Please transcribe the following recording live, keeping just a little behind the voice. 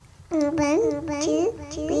1, 2,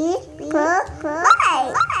 3, 4,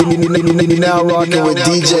 5. You now rocking with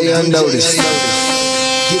DJ-Unnoticed.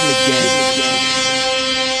 Get in the game.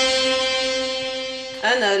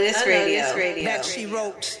 Unnoticed Radio. That she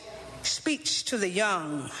wrote, speech to the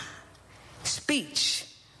young, speech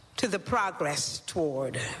to the progress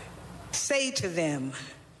toward. Say to them,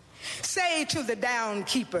 say to the down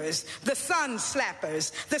keepers, the sun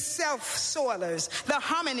slappers, the self-soilers, the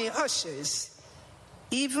hominy ushers,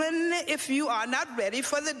 even if you are not ready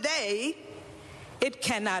for the day, it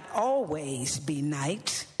cannot always be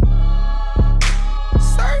night.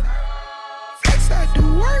 Sir, flex I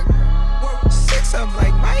do work. 6 up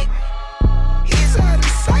like Mike. He's out of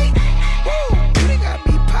sight. Whoa, they got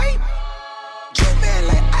me pipe. Joe man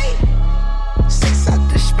like Ike. 6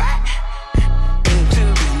 out the spot. Into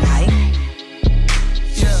the night.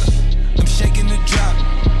 Yeah, I'm shaking the drop.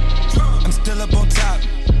 I'm still up on top.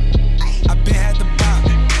 I been had the bop.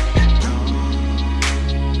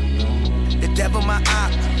 The devil my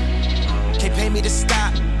op. Can't pay me to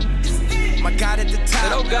stop. My God at the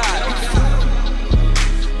top. Oh God.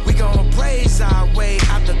 We gon' praise our way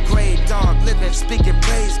out the grave, dog. Living, speaking,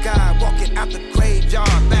 praise God. Walking out the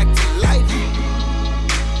graveyard, back to life.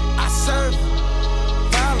 I serve,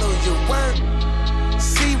 follow your word,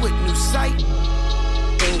 see with new sight.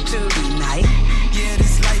 Into the night. Yeah,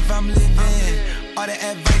 this life I'm living, all the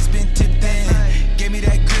advice been tipped in. Gave me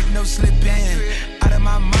that grip, no slipping. Out of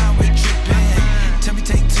my mind, we're tripping. Tell me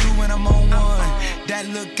take 2 when I'm on 1. That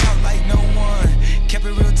look out like no one. Kept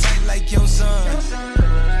it real tight like your son.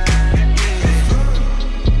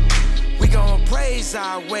 We gon' praise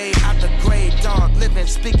our way out the grave, dog. Living,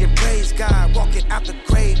 speaking, praise God. Walking out the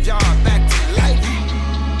graveyard, back to life.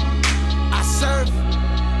 I serve,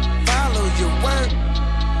 follow your word,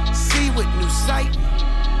 see with new sight.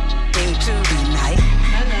 Into the night.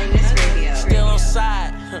 Unnoticed Radio. Still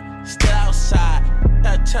outside, still outside.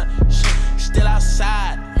 Still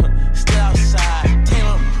outside, still outside.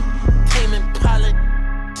 Tame Impala,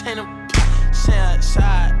 stay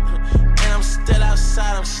outside. And I'm still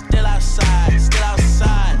outside, still outside.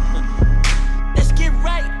 Let's get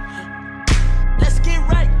right, let's get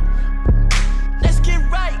right, let's get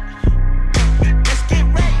right, let's get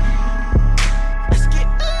right, let's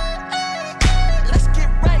get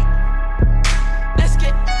right, let's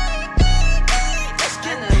get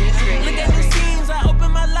Look at the scenes, I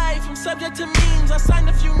open my life, I'm subject to memes, I signed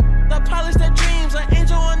a few, I polish their dreams, an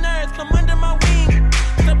angel on earth, come under my wing.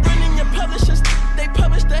 Stop running your publishers, they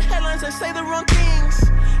publish the headlines and say the wrong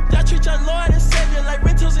things. Y'all treat your Lord and Savior like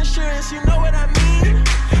rentals insurance, you know what I mean?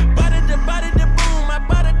 Bought it the boom, I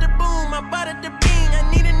bought it the boom, I bought it the bean. I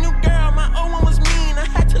need a new girl, my old one was mean, I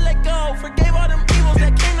had to let go. Forgave all them evils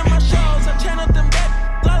that came to my shows, I channeled them back,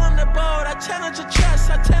 all on the boat. I channeled your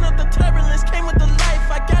trust, I channeled the turbulence, came with the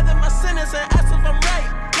life. I gathered my sinners and asked if I'm right.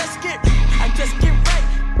 I just get right.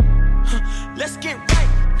 Let's get right,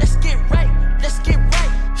 let's get right, let's get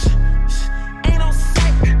right. Ain't on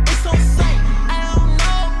sight, it's on sight. I don't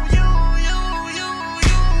know you.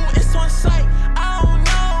 It's on sight. I don't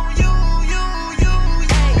know you.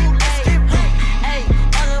 Let's get right. Hey,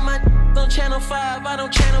 all of my on channel 5, I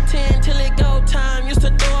don't channel 10 till it go time. Used to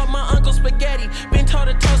throw up my uncle's spaghetti. Been toe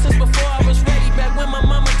to toe since before I was ready. Back when my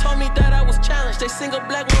mama told me that I was challenged. A single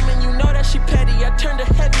black woman, you know that she petty. I turned a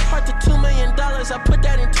heavy heart to $2 million. I put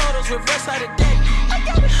that in totals, reverse out of debt. I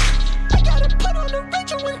gotta put on the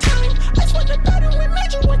Reggie one time. I just want the battle with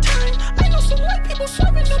Major one time. I know some white people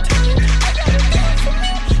serving no time. I gotta do it for me,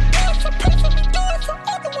 do it for pray for me, do it for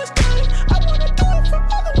all the ones dying. I wanna do it for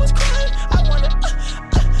all the ones crying. I wanna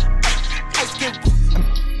let's get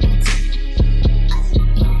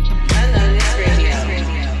Unnoticed Radio.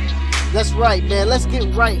 That's right, man. Let's get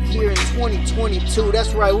right here in 2022.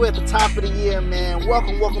 That's right, we're at the top of the year, man.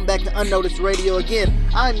 Welcome back to Unnoticed Radio. Again,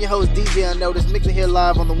 I'm your host, DJ-Unnoticed, mixing here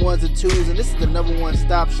live on the 1s and 2s, and this is the #1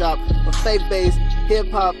 stop shop for faith-based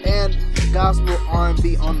hip-hop and gospel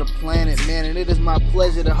R&B on the planet, man. And it is my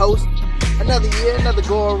pleasure to host another year, another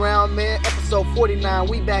go-around, man. Episode 49,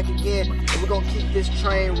 we back again, and we're gonna keep this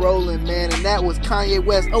train rolling, man. And that was Kanye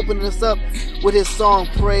West opening us up with his song,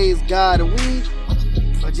 Praise God. And we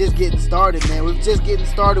are just getting started, man. We're just getting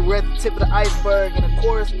started. We're at the tip of the iceberg, and of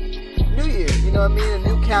course, New Year, you know what I mean? A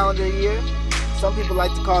new calendar year. Some people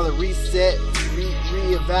like to call it reset,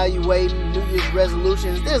 reevaluating, New Year's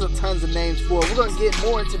resolutions. There's a tons of names for it. We're going to get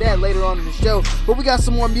more into that later on in the show. But we got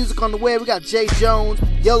some more music on the way. We got Jay Jones,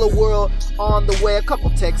 Yellow World on the way. A couple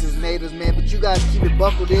Texas natives, man. But you guys keep it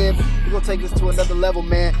buckled in. We're going to take this to another level,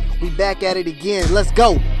 man. We back at it again. Let's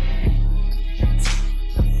go.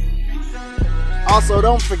 Also,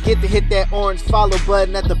 don't forget to hit that orange follow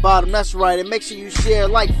button at the bottom. That's right. And make sure you share,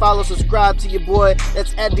 like, follow, subscribe to your boy.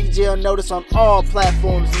 That's at DJ-Unnoticed on all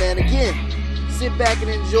platforms, man. Again, sit back and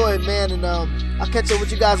enjoy it, man. And I'll catch up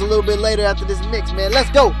with you guys a little bit later after this mix, man. Let's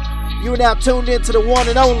go. You are now tuned in to the one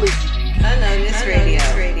and only Unnoticed Radio.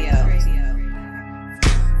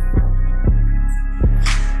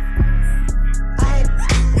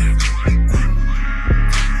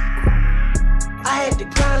 I had to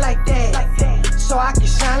grind like that, so I can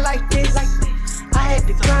shine like this. I had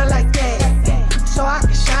to grind like that, so I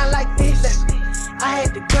can shine like this. I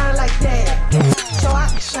had to grind like that, so I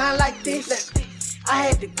can shine like this. I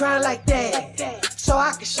had to grind like that, so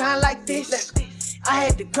I can shine like this. I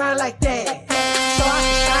had to grind like that, so I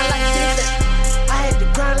can shine like this. I had to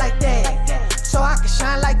grind like that, so I can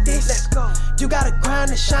shine like this. Let's go. You gotta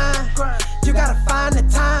grind to shine. You gotta find the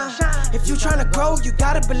time. If you tryna grow, you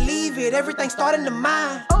gotta believe it. Everything starts in the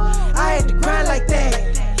mind. I had to grind like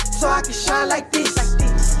that, so I can shine like this.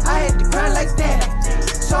 I had to grind like that,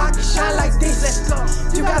 so I can shine like this. Let's go.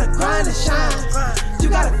 You gotta grind and shine. You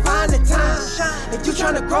gotta find the time. If you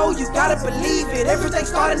tryna grow, you gotta believe it. Everything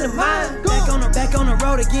starts in the mind. Back on the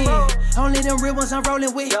road again. Only them real ones I'm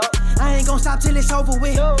rolling with. I ain't gon' stop till it's over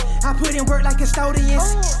with. I put in work like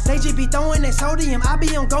custodians. They just be throwing that sodium. I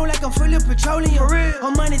be on go like I'm full of petroleum. My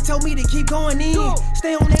money told me to keep going in.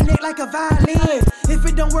 Stay on their neck like a violin. If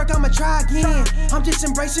it don't work, I'ma try again. I'm just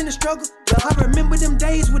embracing the struggle. I remember them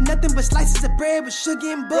days with nothing but slices of bread with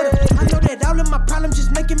sugar and butter. I know that all of my problems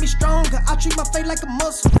just making me stronger. I treat my faith like a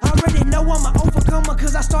muscle. I already know I'm an overcomer,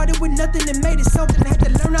 cause I started with nothing and made it something. Had to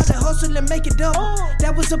learn how to hustle and make it double.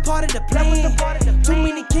 That was a part of the plan. Too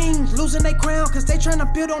many kings losing their crown cause they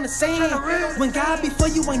tryna build on the sand. When God be for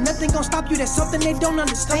you, ain't nothing gon' stop you. That's something they don't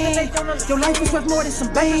understand. Your life is worth more than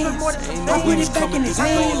some bands. I put it back in his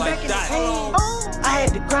hand. I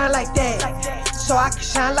had to grind like that, so I can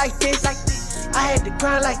shine like this. I had to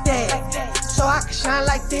grind like that, so I can shine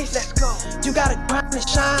like this. Let's go. You gotta grind and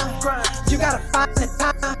shine. You gotta find the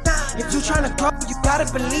time. If you tryna grow, you gotta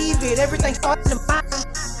believe it. Everything starts in the mind.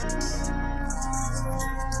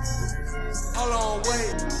 Hold on,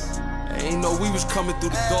 wait. I ain't know we was coming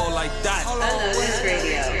through the door like that. Unnoticed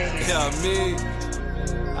Radio. Yeah, me.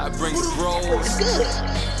 I bring the bros.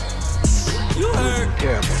 You heard?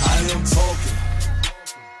 I am talking.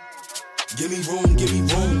 Give me room, give me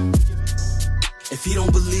room. If he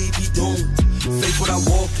don't believe, he doomed. Faith without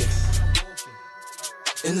walking.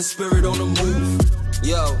 In the spirit on the move.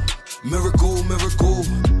 Yo, miracle, miracle.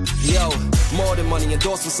 Yo, more than money,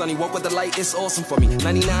 endorsement, sonny. Walk with the light, it's awesome for me.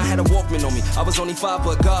 99 had a Walkman on me. I was only 5,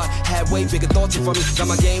 but God had way bigger thoughts for me. Got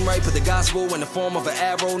my game right, put the gospel in the form of an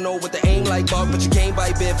arrow. Know what the aim like, but you can't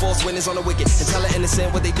bite. Bear false witness on the wicked and tell her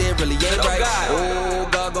innocent what they did really ain't right. Oh,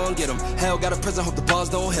 God gon' get him. Hell got a prison, hope the bars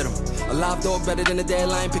don't hit him. A live dog better than a dead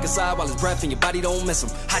lion. Pick a side while his breath and your body don't miss him.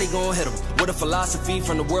 How they gon' hit him? With a philosophy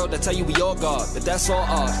from the world that tell you we all God, but that's all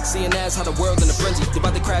odd. Seeing as how the world in a frenzy, they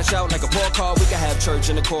about to crash out like a poor car. We can have church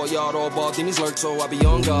in the courtyard, all ball demons lurk, so I be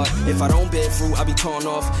on guard. If I don't bear fruit, I be torn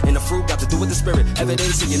off. And the fruit got to do with the spirit.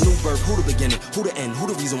 Evidence in your new birth. Who the beginning? Who the end? Who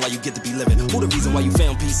the reason why you get to be living? Who the reason why you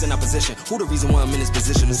found peace in opposition? Who the reason why I'm in this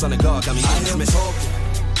position? The Son of God got me in this mission.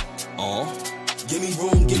 Give me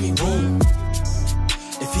room, give me room.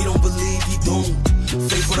 If he don't believe, he doomed.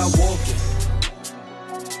 Faith without walking.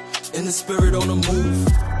 In the spirit on the move.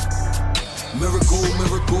 Miracle,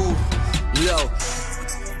 miracle. Yo.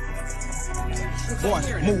 Boy,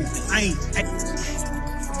 move, I ain't.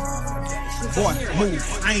 Boy, move,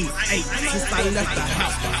 I ain't. Since I left the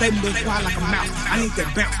house, they move wild like a mouse. I need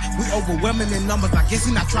that bounce. We overwhelming in numbers. I guess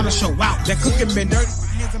he not trying to show out. That cooking been dirty.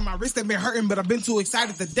 Hands in my wrist, they been hurting, but I've been too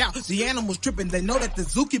excited to doubt. The animals tripping. They know that the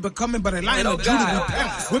Zuki been coming, but they lying to Judah and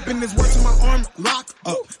pounce. Whipping this word to my arm, lock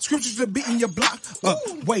up. Scriptures are beating your block up.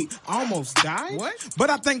 Wait, I almost died? What? But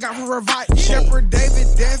I thank God for revive. Shepherd David,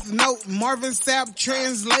 Death Note, Marvin Sapp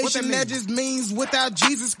translation. That just means without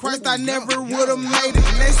Jesus Christ, I never would have made it.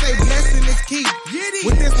 And they say blessing is key.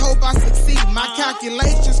 With this hope I succeed. My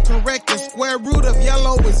calculations correct. The square root of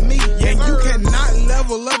yellow is me. And you cannot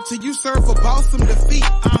level up till you serve a boss some defeat.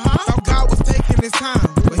 Thought God was taking his time,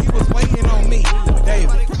 but he was waiting on me.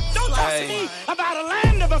 David. Don't talk to me about a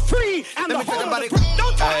land of the free and the home of the free.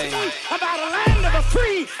 Don't talk to me about a land of the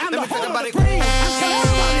free and the home of the free. Until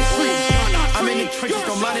everybody's free. I'm in the trenches,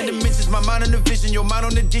 don't mind the dimensions, my mind on the vision, your mind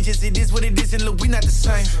on the digits. It is what it is, and look, we not the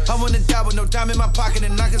same. I wanna die with no dime in my pocket,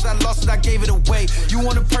 and not cause I lost it, I gave it away. You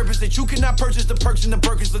want a purpose that you cannot purchase, the perks and the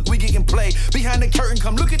burgers, look, we can play. Behind the curtain,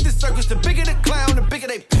 come look at this circus, the bigger the clown, the bigger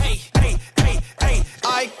they pay. Hey,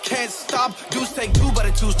 I can't stop, Deuce take 2, but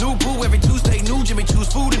I choose new boo every Tuesday. New Jimmy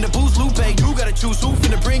choose food in the booze, Lupe. You gotta choose who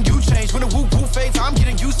finna bring you change when the whoop fade.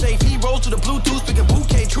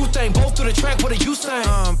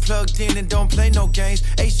 plugged in and don't play no games.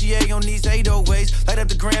 HGA on these 808s. Light up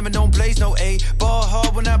the gram and don't blaze no A. Ball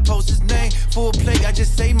hard when I post his name. Full play, I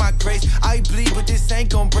just say my grace. I bleed, but this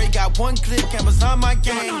ain't gon' break. Got one clip, cameras on my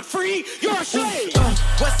game. You're not free, you're a slave.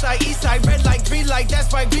 West side, east side, red light, green light.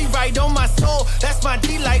 That's right, we right on my soul. That's my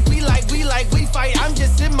D like, we fight. I'm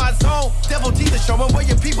just in my zone. Devil teaser showing where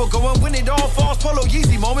your people going when it all falls. Polo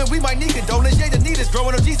Yeezy moment, we might need condolence. Yeah, the need is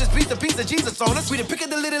growing. Oh, Jesus, piece of Jesus on us. We the pick of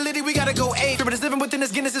the little, we gotta go eight. But it's living within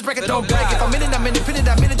this Guinness record, don't break. If I'm in it, I'm independent.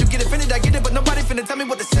 I'm in it, you get offended, I get it. But nobody finna tell me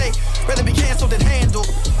what to say. Rather be canceled than handled.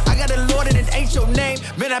 I got a Lord and it ain't your name.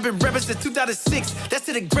 Man, I've been repping since 2006. That's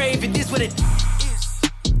to the grave, and this what it is.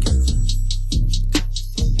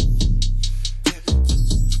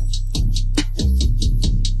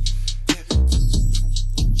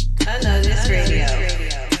 Unnoticed Radio.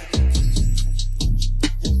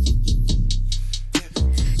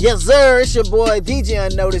 Yes, sir. It's your boy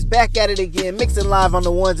DJ-Unnoticed, back at it again, mixing live on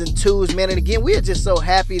the ones and twos, man. And again, we are just so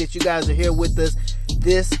happy that you guys are here with us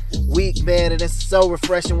this week, man. And it's so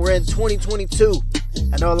refreshing. We're in 2022.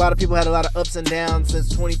 I know a lot of people had a lot of ups and downs since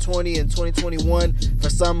 2020 and 2021. For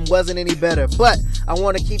some, wasn't any better. But I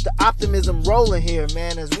want to keep the optimism rolling here,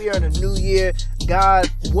 man, as we are in a new year. God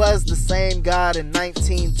was the same God in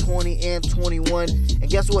 19, 20, and 21. And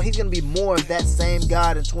guess what? He's going to be more of that same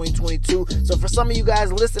God in 2022. So for some of you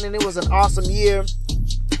guys listening, it was an awesome year.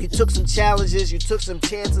 You took some challenges, you took some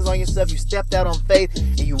chances on yourself, you stepped out on faith,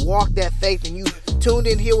 and you walked that faith, and you tuned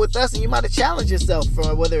in here with us, and you might have challenged yourself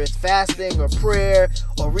for whether it's fasting or prayer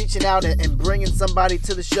or reaching out and bringing somebody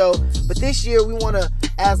to the show. But this year, we want to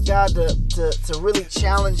ask God to really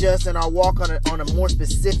challenge us in our walk on a more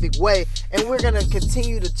specific way, and we're going to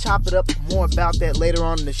continue to chop it up more about that later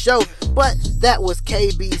on in the show. But that was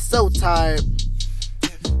KB, So Tired,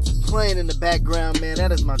 playing in the background, man.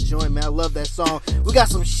 That is my joint, man. I love that song. We got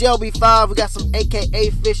some Shelby 5. We got some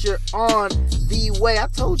AKA Fisher on the way. I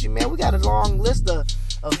told you, man, we got a long list of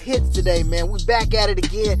hits today, man. We back at it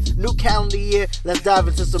again. New calendar year. Let's dive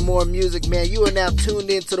into some more music, man. You are now tuned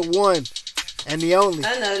in to the one and the only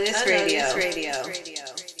Unnoticed Radio.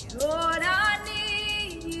 Lord, I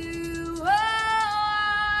need you. Oh,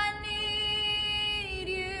 I need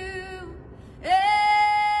you.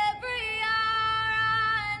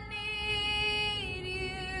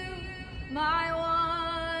 My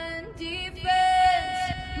one defense,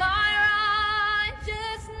 my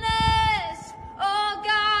righteousness, oh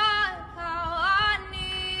God, how I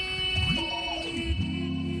need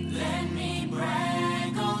you. Let me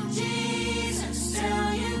brag on Jesus,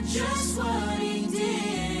 tell you just what he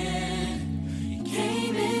did. He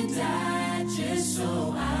came and died just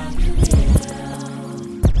so I could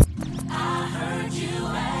live. I heard you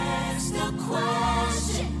ask the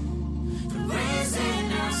question, the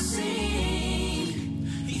reason I sing.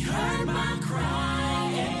 Heard my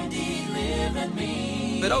cry and delivered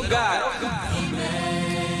me. But oh God, he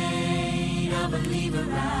made a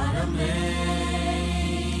believer out of me.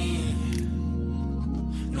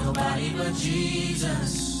 Nobody but Jesus.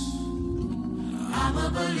 I'm a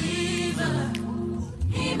believer.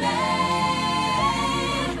 He made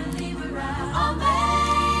a believer out of me.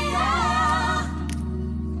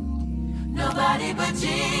 Nobody but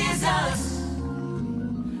Jesus.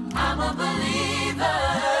 I'm a believer.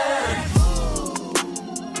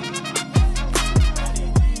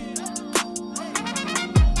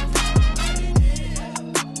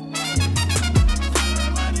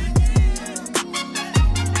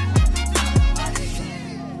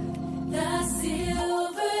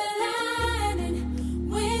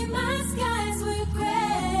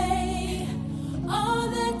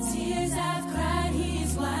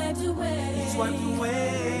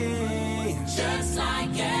 Just like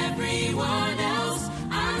everyone else,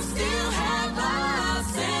 I still have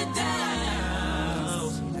ups and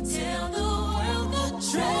downs. I tell the world the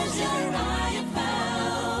treasure I have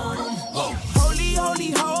found. whoa. Holy,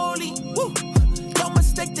 holy, holy. Woo. Don't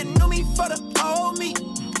mistake the new me for the old me.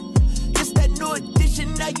 It's that new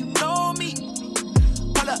edition, now you know me.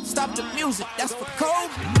 Hold up, stop the music, that's for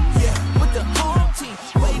Kobe. Yeah, with the home team.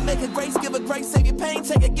 Way make a grace, give a grace, save your pain,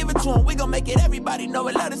 take it, give it to him. We gon' make it, everybody know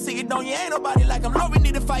it, let us see it, don't you? Ain't nobody like him. Lord, we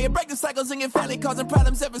need a fire, break the cycles in your family, causing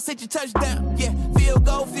problems ever since you touchdown. Yeah, feel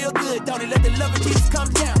good, don't it? Let the love of Jesus come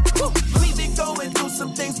down. Woo. We been going through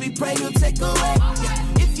some things, we pray he'll take away. Yeah.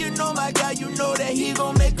 If you know my God, you know that he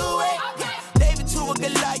gon' make a way. Yeah. David to a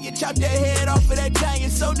Goliath, chop their head off of that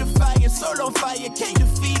giant, so defiant, soul on fire, can't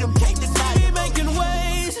defeat him, can't deny him. He be making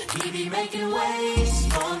ways, he be making ways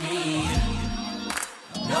for me.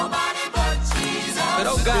 Nobody but Jesus. But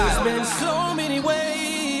oh God, there's been so many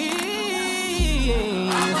ways.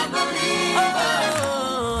 I'm a believer.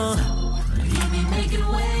 He be making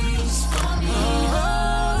ways.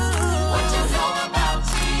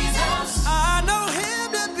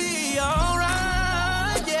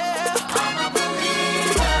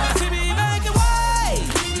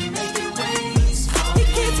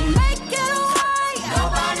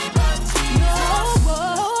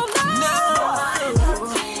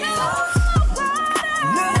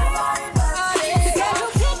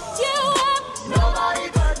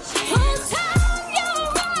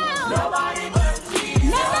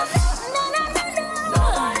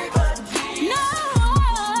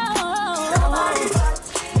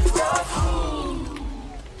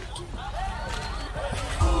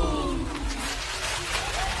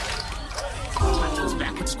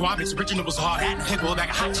 It's original was all that. Pickle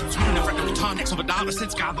bag of hot chips. We never got the time next over $1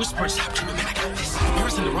 since God whispers. Stop dreaming, man, I got this.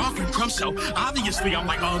 Paris in the raw from crumb show. Obviously, I'm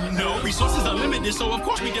like, no. Resources are limited, so of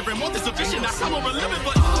course we different. More than sufficient. I come over limit,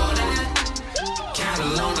 but all that.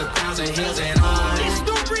 Cattle on 1,000 hills and all that. It's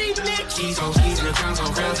the remix. Keys on keys and crowns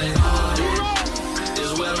on crowns and all that.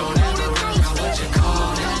 This well don't ever run out what you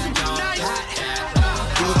call that.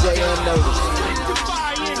 DJ-Unnoticed.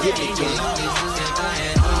 Give me king.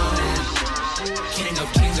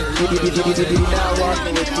 You now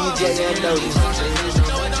rocking with DJ-Unnoticed.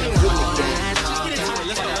 Give me king.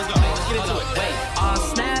 Wait, all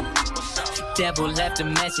snap. Devil left a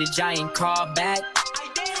message, I ain't called back.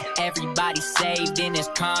 Everybody saved in his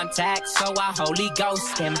contact, so I Holy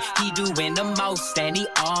Ghost him. He doing the most and he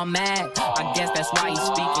all mad. I guess that's why he's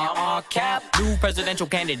speaking all cap. New presidential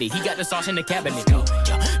candidate, he got the sauce in the cabinet.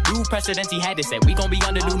 New presidents he had to say, we gon' be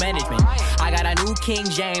under new management. I got a new King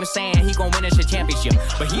James saying he gon' win us a championship,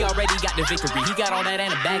 but he already got the victory. He got all that in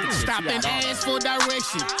the bag of shit. Stop and ask for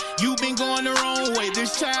direction. You been going the wrong way.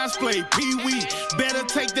 This child's play, Pee-wee. Better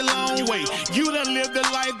take the long way. You done lived a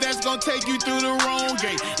life that's gonna take you through the wrong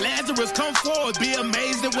gate. Lazarus, come forward. Be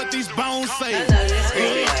amazed at what these bones say.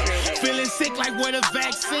 Feeling sick like with a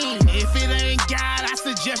vaccine. If it ain't God, I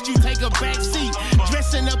suggest you take a back seat.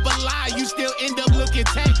 Dressing up a lie, you still end up looking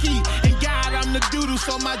tacky. And God, I'm the doodle,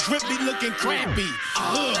 so my drip be looking crappy.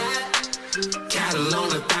 Cattle on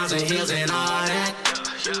 1,000 hills and all that.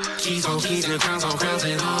 Keys on keys and crowns on crowns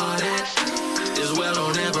and all that. This well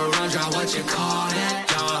don't ever run dry, what you call that?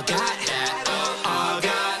 Y'all got that, all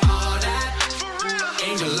got all that.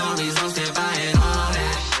 Angel armies on standby and all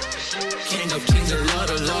that. King of kings and Lord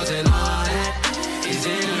of lords and all that. He's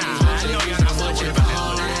in the I know you're not what you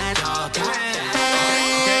call that. Y'all got that.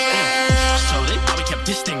 So they probably kept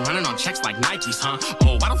this thing running on checks like Nikes, huh?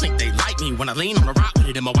 Oh, I don't think they like me when I lean on the rock with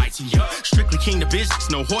it in my white tee. Strictly king to business,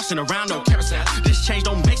 no horsing around, no carousel. This change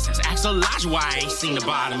don't make sense. Ask Elijah why I ain't seen the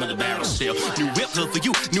bottom of the barrel still. New whip hood for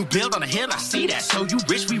you, new build on the hill, I see that. So you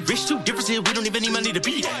rich, we rich too. Difference here, we don't even need money to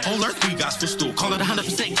be that. Whole earth we got stool, call it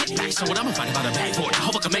 100% get back. So what I'ma fight about a bag for it? I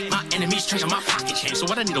hope I can make my enemies trade on my pocket change. So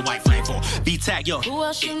what I need a white flag for? B-tag, yo. Who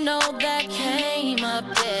else you know that came up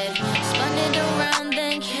dead? Spun it around,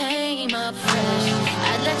 then came up fresh.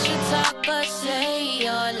 I'd let you talk, but say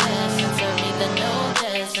your less. And serve me the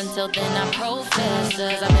notice. Until then I profess.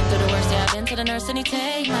 I've been through the worst, yeah, I've been to the nurse and he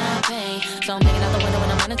take my pain. So I'm thinking out the window when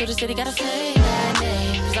I'm running through the city, gotta say that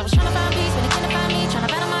name. Cause I was trying to find peace, but he couldn't find me. Trying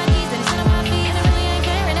to battle my knees, then he stood on my feet. It really ain't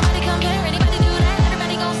fair, anybody compare, anybody do that,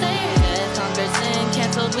 everybody gon' say death, conquered sin,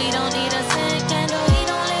 canceled, we don't need a sin candle. He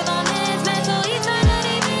don't live on his mental,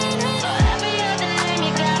 eternity being his. So every other name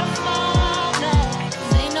you gotta fall back.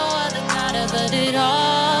 Cause ain't no other God ever did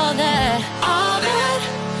all that. All that.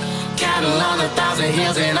 Cattle on 1,000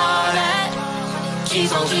 hills and all that.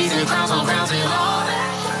 Keys on keys and crowns on crowns and all that.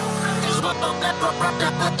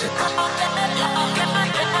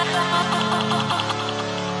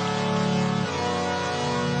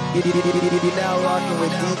 You now rocking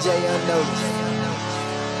with DJ-Unnoticed.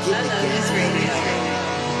 Unnoticed Radio.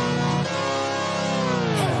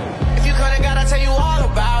 If you couldn't, gotta tell you all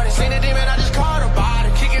about it. Seen a demon, I just called about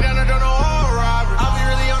it. Kick it down the door, no all robbery. I'll be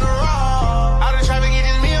really on the road. Out of traffic, it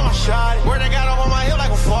just me and my shawty. Word I got up on my hip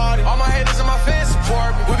like a 40. All my haters and my fans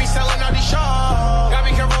support me. We be selling out these shows. Gotta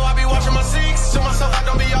be careful, I be watching my six. To myself, I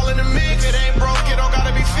don't be all in the mix. If it ain't broke, it don't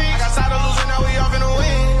gotta be fixed. I got tired of losing, now we off in the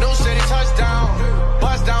win. New city touchdown.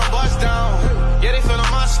 Bust down, bust down. Yeah, they feeling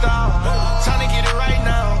my style. Time to get it right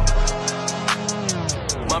now.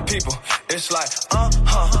 My people, it's like, I'm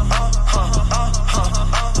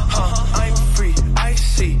free, I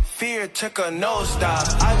see. Fear took a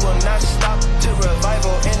nosedive. I will not stop till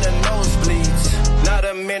revival in the nosebleeds. Not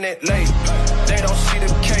a minute late, they don't see the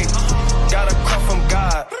cake. Got a call from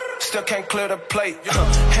God, still can't clear the plate.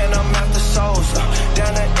 And I'm after souls,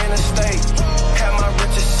 down the interstate. Had my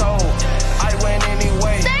richest soul, I went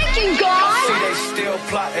anyway. Thank you, God. See, they still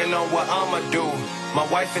plotting on what I'ma do. My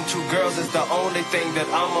wife and 2 girls is the only thing that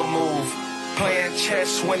I'ma move. Playing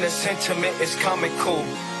chess when the sentiment is comical.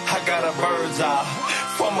 I got a bird's eye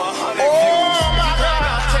from 100 views. Oh my God,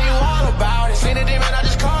 I'll tell you all about it. Seen a demon, I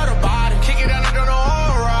just called about it. Kick it down, I don't know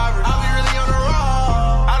all robbery. I'll be really on the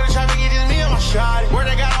road. Out of traffic, it just me and my shawty. Word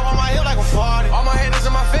I got up on my hip like a 40. All my haters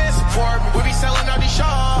and my fans support me. We be selling out these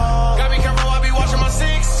shows. Gotta be careful, I be watching my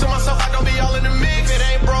six. To myself, I don't be all in the mix. If it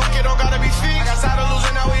ain't broke, it don't gotta be fixed. I got tired of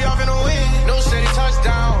losing, now we off in the win. New city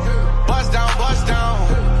touchdown. Bust down, bust down.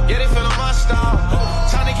 Yeah, they feeling my style.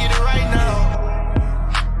 Time to get it right now.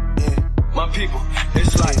 My people,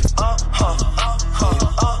 it's like,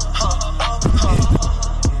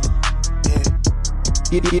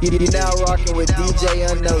 You now rocking with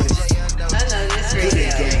DJ-Unnoticed. Unnoticed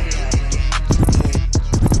Radio.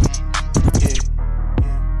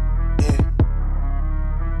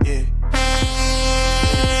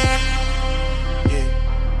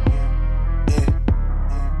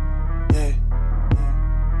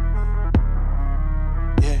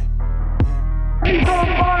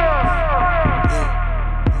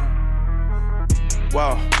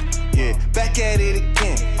 Whoa, yeah, back at it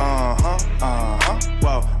again.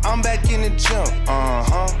 Whoa, I'm back in the gym.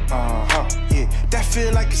 Yeah, that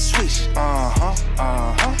feel like a switch.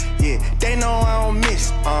 Yeah, they know I don't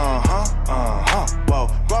miss. Whoa,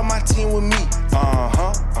 brought my team with me.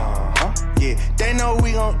 Yeah, they know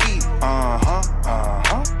we gon' eat.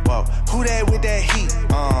 Whoa, who that with that heat?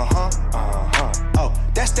 Oh,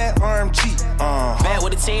 that's that RMG. Back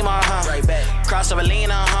with the team, right back. Crossover lean,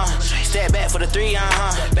 Step back for the three,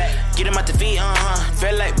 Back. Get him out the feet,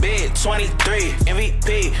 Feel like big 23,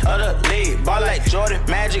 MVP of the league. Ball like Jordan,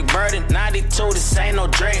 Magic, Bird, 92. This ain't no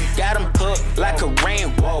dream. Got him hooked like a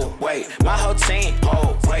ring. Whoa, wait, my whole team.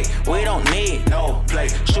 Oh, wait, we don't need no play.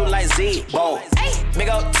 Shoot like Z, whoa. Big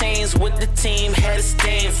old teams with the team, head of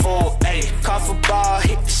steam full. Call for ball,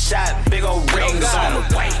 hit the shot, big old rings on the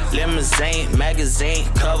way. Limousine, magazine,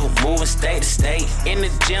 cover, moving state to state. In the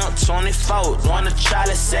gym, 24, wanna try,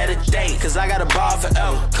 let's set a date. Cause I got a ball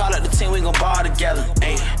forever. Call up the team, we gon' ball together.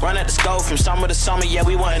 Run at the scope from summer to summer, yeah,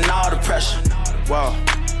 we wantin' all the pressure. Whoa,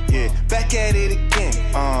 yeah, back at it again.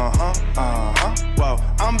 Whoa,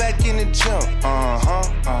 I'm back in the gym.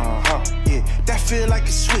 Yeah, that feel like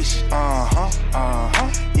a switch.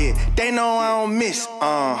 Yeah, they know I don't miss.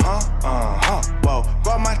 Whoa,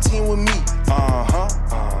 brought my team with me.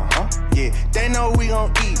 Yeah, they know we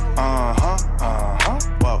gon' eat.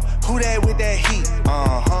 Whoa, who that with that heat?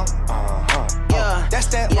 Yeah, that's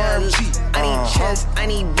that RMG. I need checks, I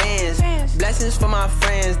need bands. Blessings for my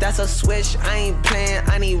friends, that's a switch, I ain't playing.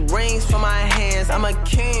 I need rings for my hands, I'm a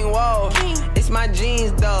king, whoa. It's my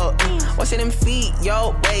jeans though. What's in them feet,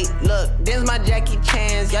 yo? Wait, look, this my Jackie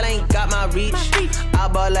Chan's. Y'all ain't got my reach. I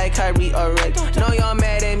ball like Kyrie or Ray. Know y'all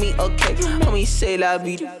mad at me, okay. Homie say la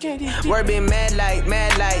vie. Word been mad like.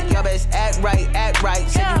 Y'all best act right.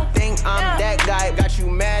 Said you think I'm that guy. Got you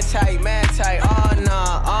mad tight. Oh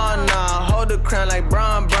nah. Hold the crown like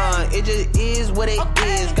Bron. It just is what it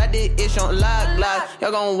is. Got this ish on lock.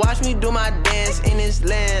 Y'all gon' watch me do my dance in this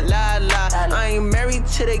land, la. I ain't married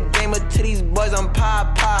to the game, but to these boys I'm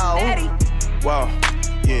pow. Whoa,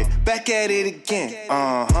 yeah, back at it again.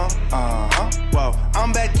 Whoa,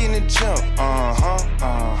 I'm back in the gym.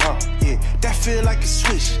 Yeah, that feel like a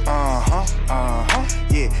switch.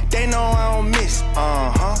 Yeah, they know I don't miss.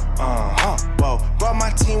 Whoa, brought my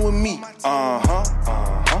team with me.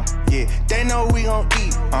 Yeah, they know we gon'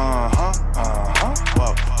 eat.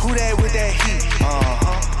 Whoa, who that with that heat? Oh,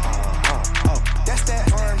 that's that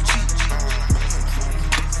RMG.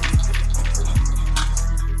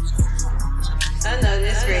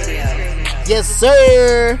 Unnoticed Radio. Yes,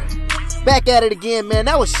 sir. Back at it again, man.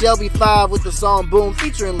 That was Shelby 5 with the song Boom,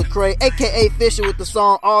 featuring Lecrae, aka Fisher, with the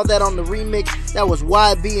song All That on the remix. That was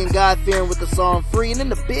YB and Godfearin with the song Free. And then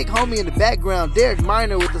the big homie in the background, Derek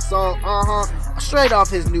Minor, with the song straight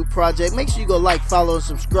off his new project. Make sure you go like, follow, and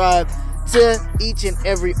subscribe to each and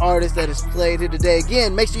every artist that is played here today.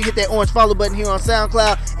 Again, make sure you hit that orange follow button here on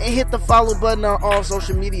SoundCloud and hit the follow button on all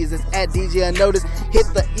social medias. It's at DJ-Unnoticed. Hit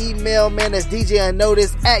the email, man. That's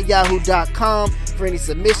DJ-Unnoticed@yahoo.com for any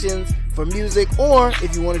submissions for music, or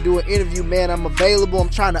if you want to do an interview, man, I'm available. I'm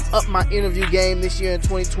trying to up my interview game this year in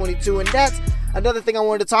 2022, and that's another thing I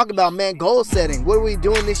wanted to talk about, man. Goal setting. What are we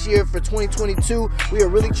doing this year for 2022? We are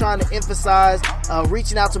really trying to emphasize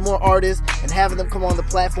reaching out to more artists and having them come on the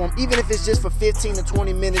platform, even if it's just for 15 to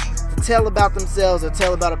 20 minutes to tell about themselves or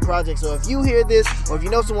tell about a project. So if you hear this, or if you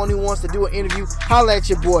know someone who wants to do an interview, holla at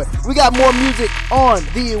your boy. We got more music on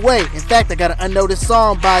the way. In fact, I got an unnoticed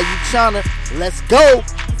song by Uchenna. Let's go.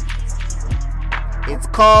 It's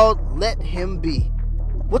called Let Him Be.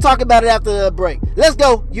 We'll talk about it after the break. Let's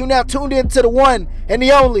go. You now tuned in to the one and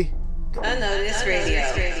the only Unnoticed Radio.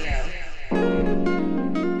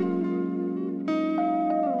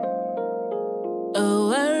 A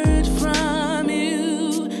word from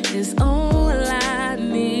you is all I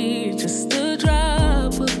need. Just a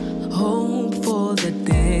drop of hope for the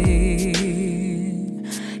day.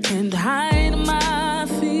 Can't hide my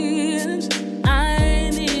feelings.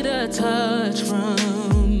 I need a touch from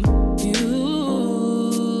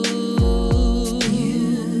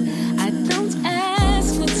I don't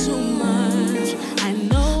ask for too much. I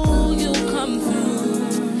know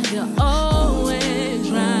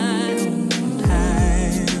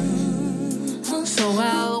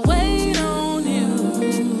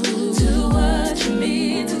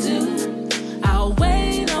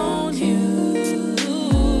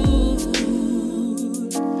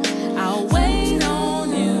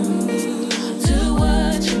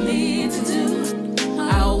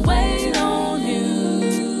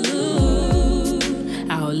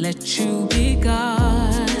let you be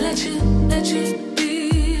God. Let you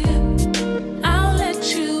be. I'll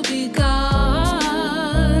let you be God.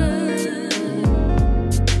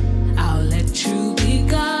 I'll let you be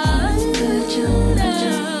God.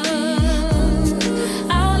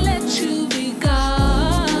 I'll let you be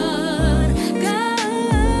God.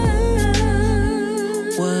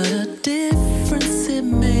 What a difference it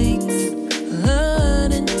makes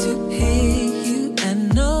learning to hear you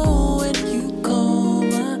and know when you call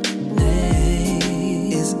my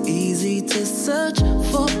name. It's easy to search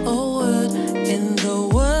for a word in the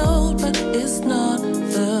world, but it's not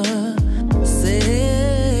the same.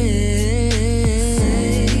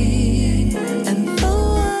 And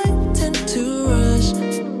though I tend to rush,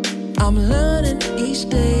 I'm learning each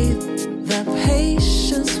day that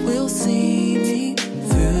patience will see me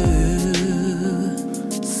through.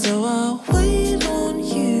 So I'll wait on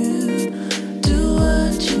you, do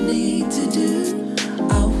what you need to do.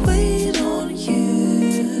 I'll wait on you.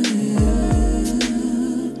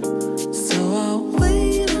 So I'll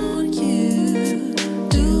wait on you,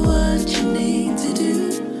 do what you need to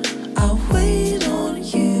do. I'll wait on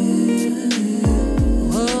you.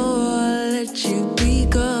 Oh, I'll let you be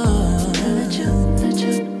God. Let you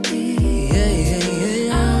be.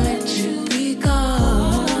 Yeah. I'll let you be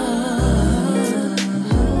God.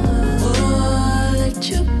 Oh, I'll let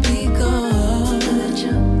you be God.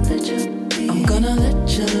 I'm gonna let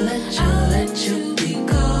you be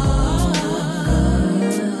God.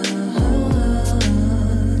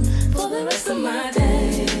 For the rest of my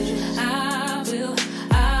days, I will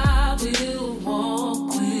walk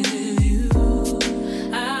with you.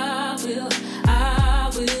 I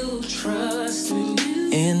will trust in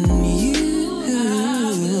you. I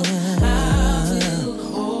will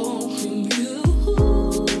hope in you.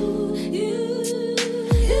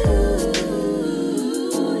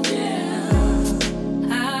 Yeah.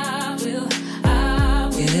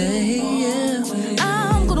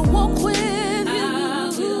 I'm gonna walk with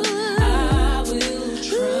you. I will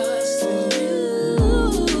trust in you.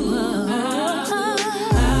 I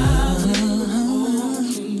will hope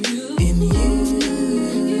in you.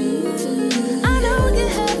 I know you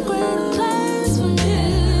have great plans for me.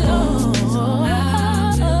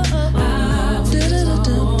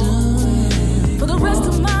 For the rest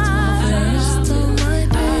of my days.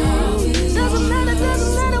 Doesn't matter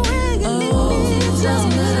where you lead me.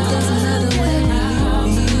 Doesn't matter where you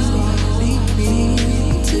lead me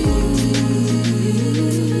to.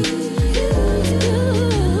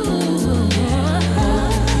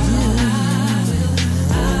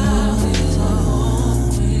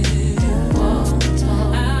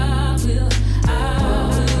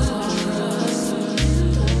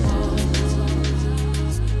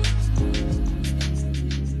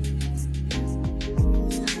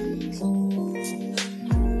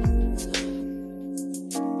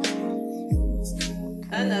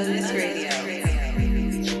 Unnoticed Radio.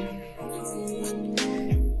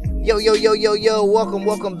 Yo,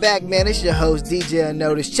 welcome back, man. It's your host,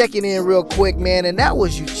 DJ-Unnoticed, checking in real quick, man. And that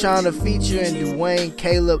was Uchenna featuring Duane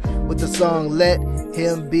Caleb with the song Let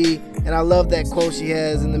Him Be. And I love that quote she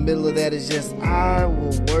has in the middle of that. It's just, I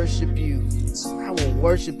will worship you. I will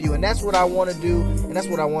worship you. And that's what I want to do. And that's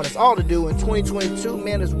what I want us all to do in 2022,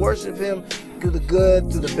 man, is worship him through the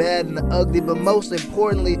good, through the bad, and the ugly. But most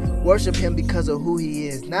importantly, worship him because of who he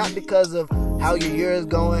is. Not because of how your year is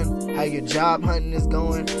going, how your job hunting is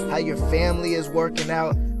going, how your family is working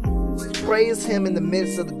out. Praise him in the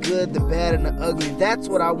midst of the good, the bad, and the ugly. That's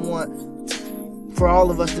what I want for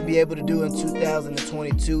all of us to be able to do in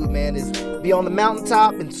 2022, man, is be on the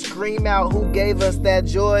mountaintop and scream out who gave us that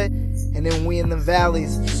joy, and then we in the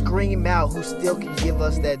valleys scream out who still can give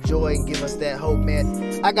us that joy and give us that hope,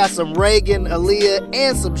 man. I got some Regan Aliyah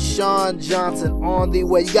and some Sean Johnson on the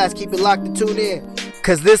way. You guys keep it locked and tune in,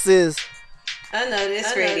 because this is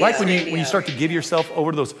Unnoticed Radio. Like when you start to give yourself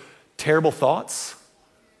over to those terrible thoughts,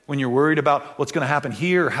 when you're worried about what's going to happen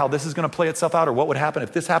here, or how this is going to play itself out, or what would happen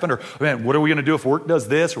if this happened, or man, what are we going to do if work does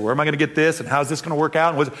this, or where am I going to get this, and how's this going to work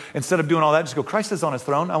out? And instead of doing all that, just go, Christ is on his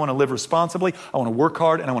throne. I want to live responsibly. I want to work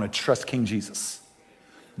hard, and I want to trust King Jesus.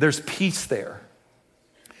 There's peace there.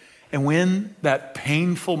 And when that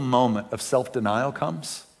painful moment of self-denial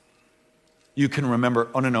comes, you can remember,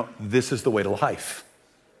 oh, no, this is the way to life.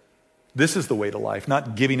 This is the way to life,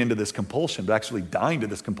 not giving into this compulsion, but actually dying to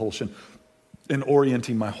this compulsion and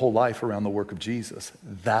orienting my whole life around the work of Jesus.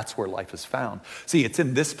 That's where life is found. See, it's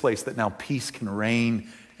in this place that now peace can reign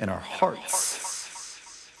in our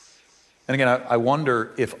hearts. And again, I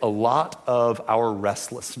wonder if a lot of our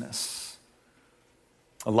restlessness,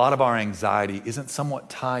 a lot of our anxiety isn't somewhat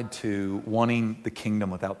tied to wanting the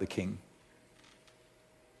kingdom without the king.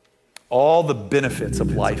 all the benefits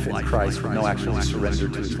of life in Christ with no actual surrender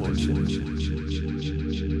to his lordship.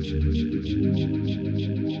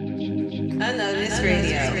 Unnoticed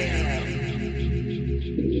Radio.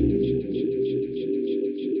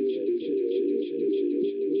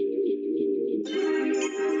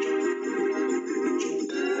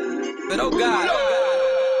 But oh God.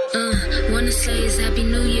 Wanna say it's Happy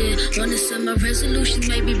New Year. Wanna set my resolutions,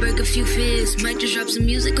 maybe break a few fears. Might just drop some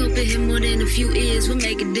music, hope it hit more than a few ears. We'll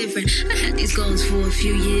make it different. I had these goals for a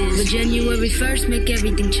few years. But January 1st, make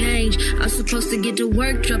everything change. I was supposed to get to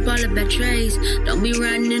work, drop all of that trays. Don't be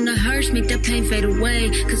riding in a hearse, make that pain fade away.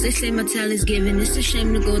 Cause they say my talent's given, it's a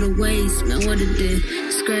shame to go to waste. Man, what a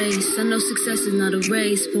disgrace. I know success is not a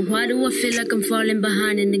race, but why do I feel like I'm falling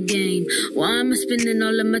behind in the game? Why am I spending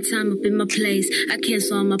all of my time up in my place? I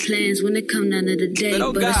cancel all my plans when it come down to the day.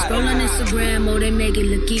 But I scroll on Instagram, oh, they make it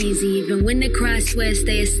look easy. Even when they cry, I swear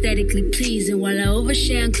stay aesthetically pleasing. While I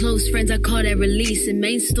overshare on close friends, I call that releasing.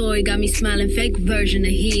 Main story got me smiling, fake version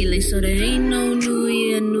of healing. So there ain't no new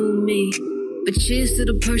year, new me. But cheers to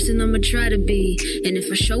the person I'ma try to be. And if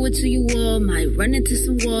I show it to you all, might run into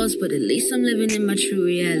some walls, but at least I'm living in my true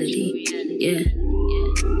reality. Yeah.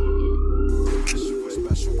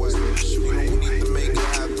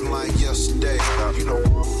 Yesterday, you know,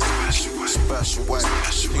 special way.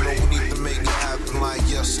 You know, we need to make it happen like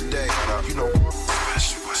yesterday. You know,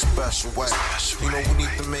 special way. You know, we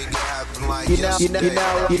need to make it happen like yesterday.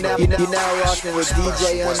 You now rocking with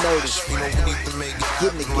DJ-Unnoticed. You know, we need to make it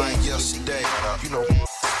happen like yesterday. You know,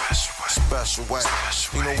 special way.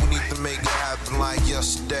 You know, we need to make it happen like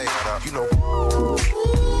yesterday. You know,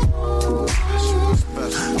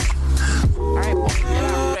 special.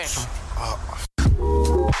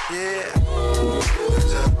 Yeah.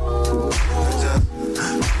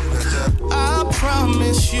 I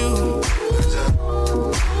promise you,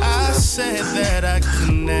 I said that I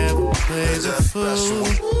could never play the fool.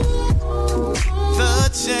 The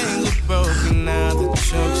chains are broken, now the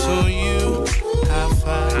joke's on you. High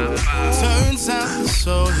five. Turns out the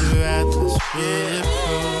soldier at this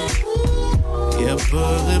bulletproof. Yeah,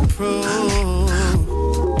 bulletproof.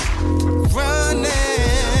 Running,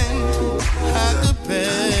 I could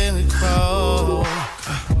barely crawl.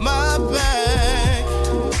 My back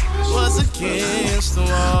was against the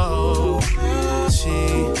wall.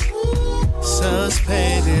 Jesus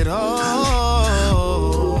paid it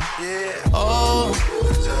all. Oh,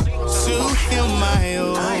 to heal my own.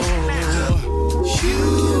 You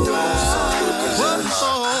were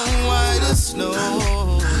white as snow.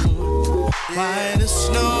 White as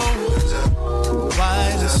snow.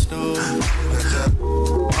 White as snow.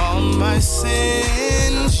 All my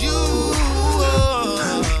sins you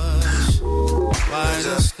wash. White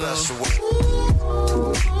as snow.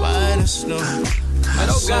 White as snow. My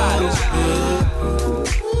soul is bulletproof.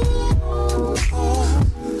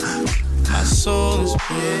 My soul is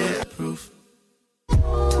bulletproof.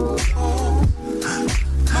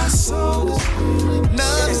 My soul is bulletproof.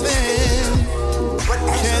 Nothing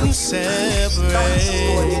can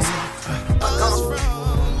separate us from.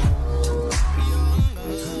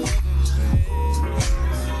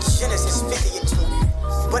 Genesis 50 and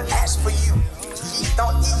 20. But as for you, ye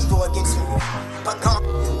thought evil against me, but God.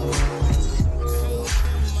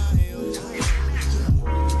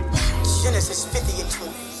 Genesis 50 and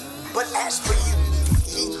 20. But as for you,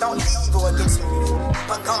 ye thought evil against me,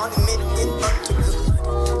 but God meant it unto good,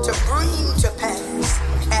 to bring to pass,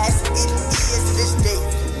 as it is this day,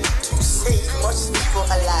 to save much people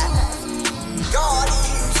alive. God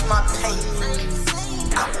used my pain.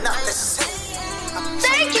 I'm not the same.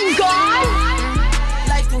 Thank you, God!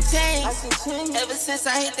 Life can change. Ever since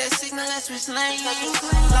I hit that signal, I switched lanes.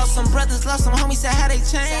 Lost some brothers, lost some homies, said how they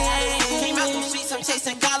changed. Came out from streets, I'm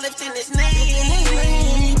chasing God, lifting his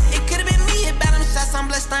name. It could've been me, it bad, I'm shots, I'm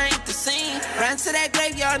blessed, I ain't the same. Ran to that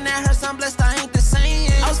graveyard, now hurts, I'm blessed, I ain't the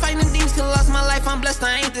same. I was fighting demons, could've lost my life, I'm blessed,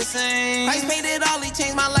 I ain't the same. Christ paid it all, he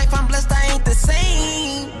changed my life, I'm blessed, I ain't the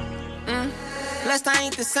same. Blessed, I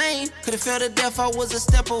ain't the same. Could've felt the death, I was a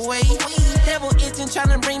step away. Devil itching, trying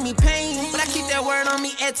to bring me pain, but I keep that word on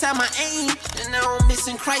me every time I aim. And now I'm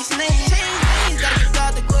missing Christ's name. Change, gotta give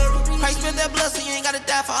God the glory. Christ spilled that blood, so you ain't gotta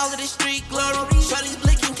die for all of this street glory. Shorty's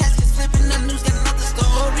blinking, caskets flipping, the news got another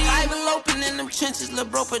story. Bible open in them trenches, lil'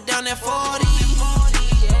 bro put down that 40.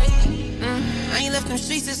 I ain't left them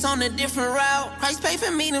streets, it's on a different route. Christ paid for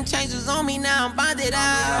me, them changes on me, now I'm bonded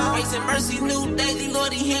out. Grace and mercy, new daily,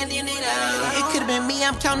 Lord, he handing it out. It could've been me,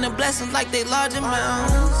 I'm counting the blessings like they large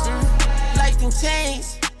amounts. Life can change.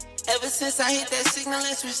 Ever since I hit that signal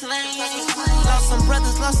and switched lanes. Lost some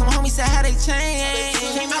brothers, lost some homies, said how they changed.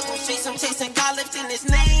 Came out from streets, I'm chasing God, lifting his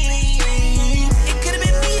name. It could've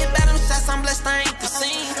been me, it bad, I'm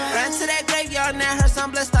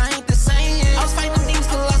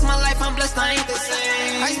blessed, I ain't the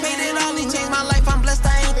same. I paid it all, he changed my life, I'm blessed,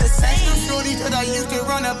 I ain't the same. Shorty that I used to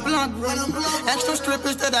run a blunt with. Extra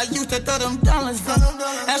strippers that I used to throw them dollars from.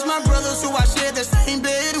 That's my brothers who I share the same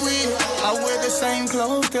bed with. I wear the same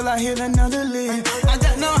clothes till I hit another lid. I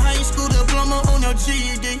got no high school diploma or no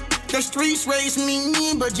GED. The streets raised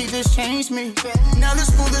me, but Jesus changed me. Now the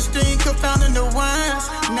school is still confounding the wines.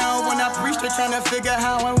 Now when I preach, they're trying to figure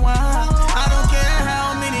how I why. I don't care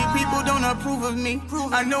how many people don't approve of me.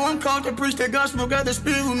 I know I'm called to preach the gospel, got the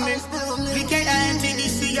spirit with me. VK and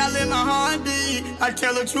TDC, I live my heartbeat. I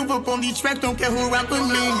tell the truth up on these tracks, don't care who rap with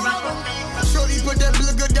me. Shorty put that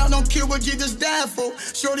blicker down, don't care what Jesus died for.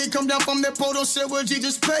 Shorty come down from that pole, don't say what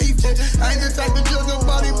Jesus paid for. I ain't the type to judge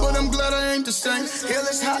nobody, but I'm glad I ain't the same. Hell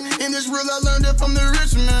is hot, and it's real, I learned it from the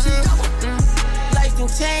rich man. Life can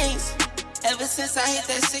change. Ever since I hit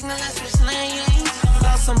that signal, I switched lanes.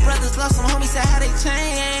 Lost some brothers, lost some homies, I had they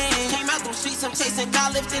change. Came out them streets, I'm chasing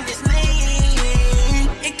God, lifting this name.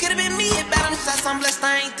 It could've been me, it bad, I'm shots, I'm blessed,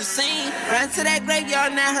 I ain't the same. Ran to that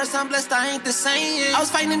graveyard, now heard I'm blessed, I ain't the same. I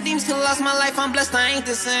was fighting them demons till I lost my life, I'm blessed, I ain't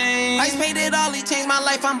the same. Ice paid it all, he changed my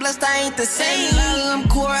life, I'm blessed, I ain't the same. I'm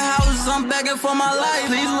courthouses, I'm begging for my life.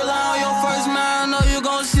 Please rely on your first man, I know you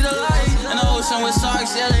gon' see the light. In the ocean with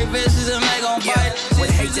sharks, yeah, they vicious and they gon' bite.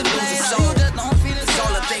 With hate to lose a soul. It's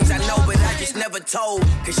all the things I know, but I just never told.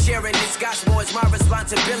 Cause sharing this gospel is my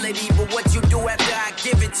responsibility. But what you do after I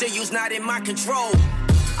give it to you's not in my control.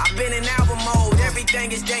 I've been in album mode,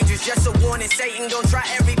 everything is dangerous. Just a warning, Satan gon' try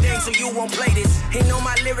everything so you won't play this. He know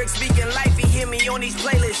my lyrics speaking life, he hear me on these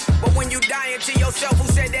playlists. But when you dying to yourself, who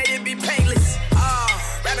said that it'd be painless?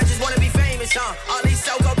 Rappers just wanna be famous, huh? All these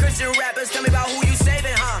so-called Christian rappers, tell me about who you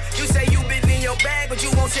saving, huh? You say you been in your bag, but you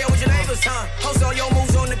won't share with your neighbors, huh? Post all your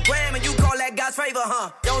moves on the gram and you call that God's favor,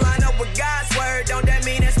 huh? Don't line up with God's word, don't that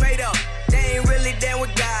mean that's made up? They ain't really down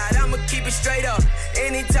with God, I'ma keep it straight up.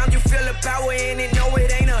 Anytime you feel the power in it, know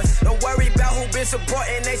it ain't us. Don't worry about who been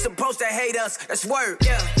supporting, they supposed to hate us. That's word,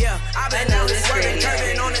 yeah. I've been out this swerving,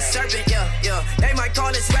 curving on the serpent, yeah. They might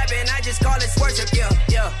call it rapping, I just call it worship, yeah.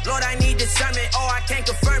 Lord, I need discernment, oh, I can't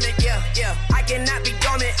confirm it, yeah. I cannot be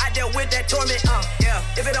dormant, I dealt with that torment, yeah.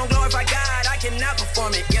 If it don't glorify God, I cannot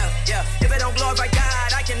perform it, yeah. If it don't glorify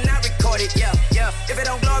God, I cannot record it, yeah. If it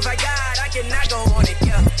don't glorify God, I cannot go on it,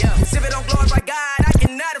 yeah. If it don't glorify God, I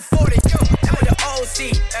cannot afford it, That was the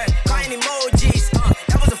OC, crying emojis,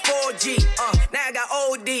 that was a 4G, now I got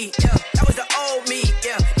OD, yeah. That was the old me,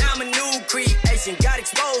 yeah. Now I'm a new creation, God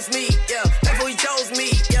exposed me, yeah. Therefore he chose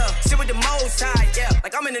me, yeah. Sit with the most high, yeah.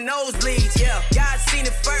 Like I'm in the nosebleeds, yeah. God seen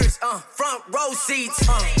it first, front row seats,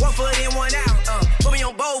 1 foot in, 1 out, put me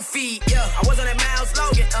on both feet, yeah. I was on that Miles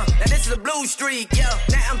slogan, now this is a blue streak, yeah.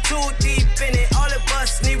 Now I'm too deep in it, all of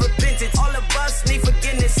us need repentance, all of us need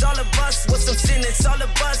forgiveness, all of us with some sinners, all of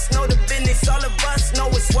us know the business, all of us know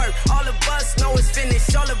it's work, all of us know it's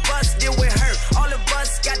finished, all of us deal with hurt, all of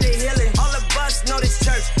us got the healing, all of us know this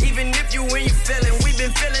church, even if you when you feeling, we've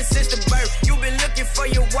been feeling since the birth, you've been looking for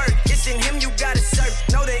your work, it's in him you gotta serve,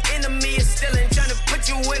 know the enemy is stealing, trying to put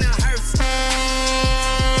you in a hearse.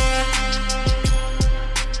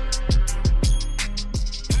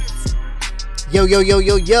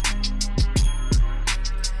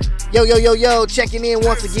 Yo, checking in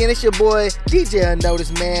once again. It's your boy,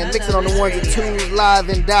 DJ-Unnoticed, man. Mixing on the ones and twos, live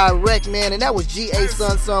and direct, man. And that was GAA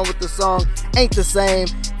Son Son with the song Ain't the Same.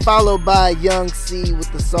 Followed by Young C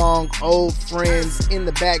with the song Old Friends in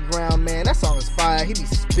the background, man. That song is fire. He be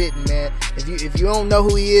spitting, man. If you don't know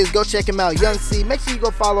who he is, go check him out. Young C. Make sure you go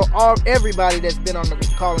follow everybody that's been on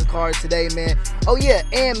the calling card today, man. Oh yeah,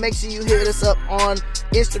 and make sure you hit us up on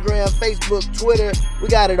Instagram, Facebook, Twitter. We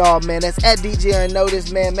got it all, man. That's at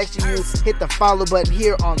DJ-Unnoticed, man. Make sure you hit the follow button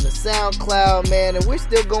here on the SoundCloud, man. And we're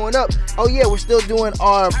still going up. Oh yeah, we're still doing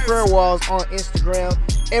our prayer walls on Instagram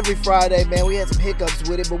every Friday, man. We had some hiccups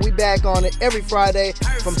with it, but we back on it every Friday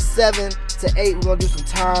from 7 to 8. We're gonna do some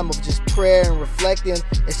time of just prayer and reflecting,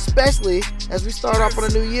 especially as we start off on a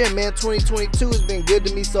new year, man. 2022 has been good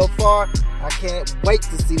to me so far. I can't wait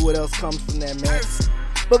to see what else comes from that, man.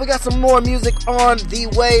 But we got some more music on the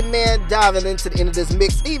way, man. Diving into the end of this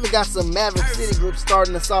mix. Even got some Maverick City group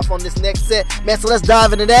starting us off on this next set, man. So let's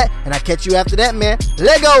dive into that, and I'll catch you after that, man.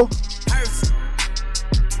 Let go.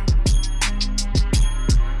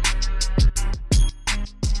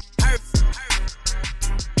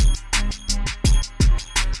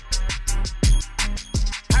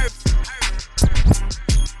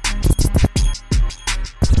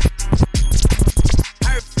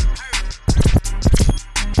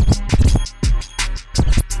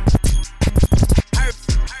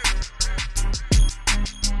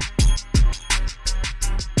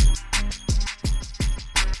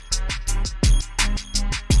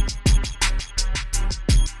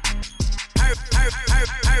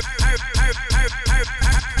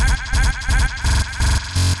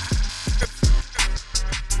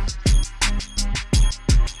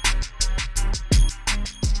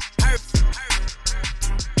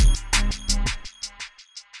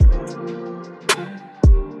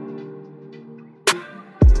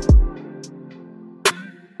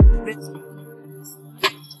 I'll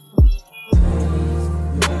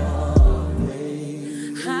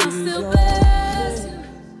still bless you.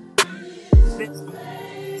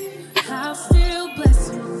 I'll still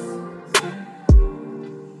bless you.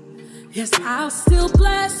 Yes, I'll still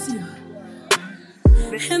bless you.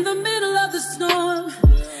 In the middle of the storm,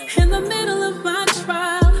 in the middle of my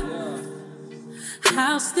trial,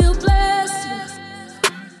 I'll still bless you.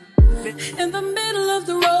 In the middle of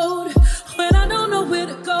the road, when I don't know where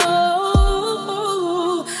to go,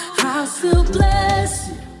 I'll still bless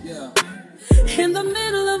you. In the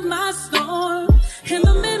middle of my storm, in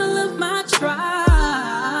the middle of my trial,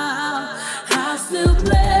 I'll still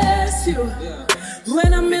bless you.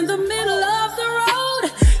 When I'm in the middle of the road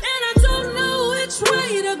and I don't know which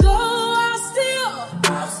way to go, I'll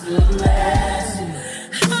still bless you.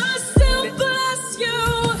 I'll still bless you.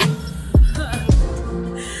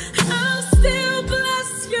 I'll still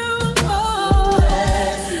bless you. Oh,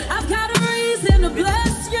 I've got a reason to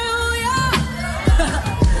bless you, yeah.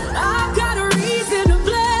 I've got a reason to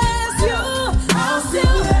bless you. I'll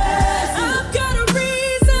still bless you. I've got a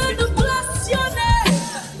reason to bless your name.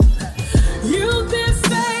 You've been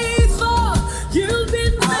faithful. You've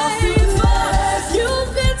been faithful.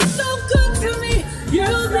 You've been so good to me.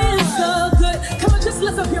 You've been so good. Come on, just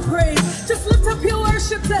lift up your praise. Just lift up your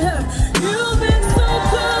worship to Him. You've been so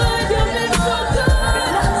good. You've been so good.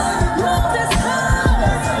 Love this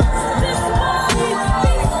house, this body,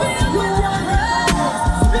 be filled with your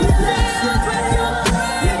praise. Be filled with your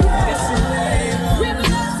praise. We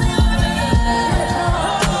bless your name.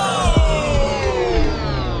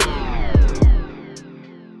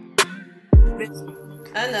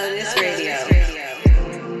 Unnoticed Radio.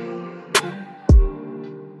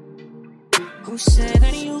 Who said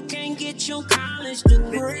that you can't get your college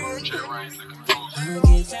degree? Who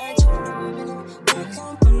get that job in good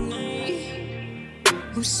company?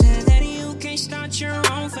 Who said that you can't start your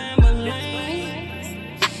own family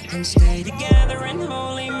and stay together in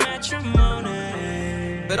holy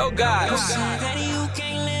matrimony? But oh God, who said that you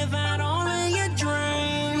can't live out all of your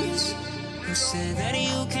dreams? Who said that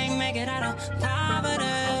you can't make it out of poverty?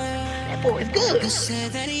 That boy is good. Who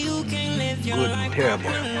said that you can't live your life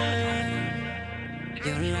properly?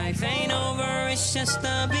 Your life ain't over, it's just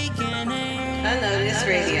the beginning. Unnoticed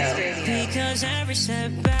Radio. Because every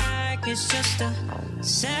setback is just a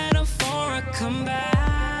setup for a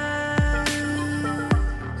comeback.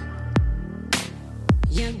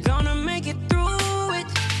 You're gonna make it through it.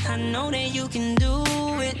 I know that you can do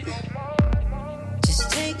it. Just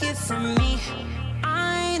take it from me.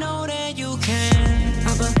 I know that you can.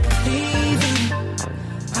 I believe in you.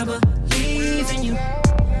 I believe in you.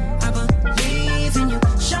 I believe in you.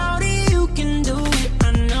 Shawty, you can do it.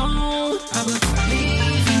 I know. I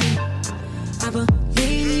believe in you. I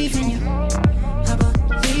believe in you. I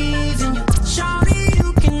believe in you. Shawty,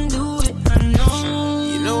 you can do it. I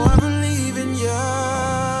know. you know I believe in you.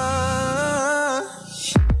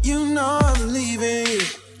 You know I believe in you.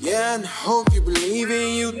 Yeah, and I hope you believe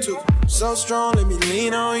in you too. So strong, let me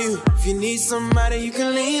lean on you. If you need somebody, you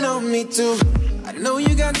can lean on me too. I know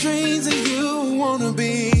you got dreams and you wanna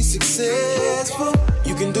be successful.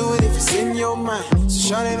 You can do it if it's in your mind.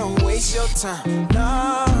 So shawty, don't waste your time.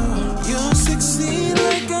 No, you'll succeed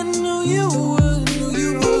like I knew you would. Knew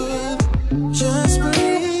you would. Just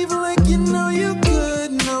believe like you know you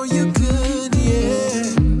could. Know you could,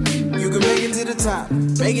 yeah. You can make it to the top.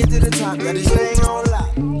 Make it to the top. Got this thing on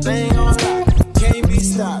lock. Thing on lock. Can't be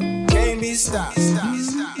stopped. Can't be stopped.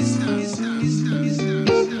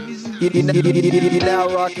 You're now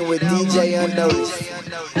rocking with DJ-Unnoticed.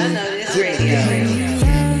 Unnoticed Radio.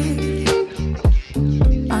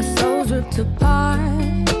 Our souls ripped apart.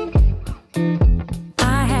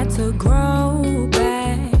 I had to grow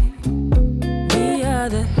back the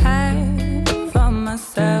other half of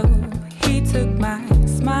myself. He took my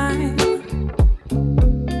smile.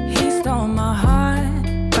 He stole my heart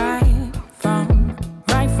right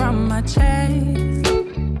from my chest.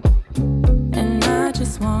 And I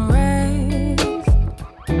just want rest.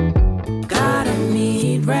 God, I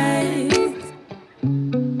need rest.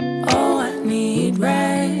 Oh, I need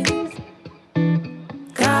rest.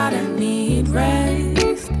 God, I need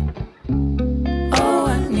rest. Oh,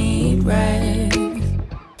 I need rest.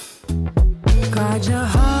 Guard your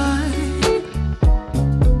heart,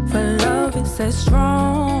 for love is as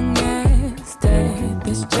strong as death.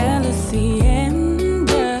 This jealousy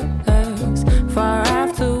endures far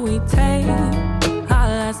after we take our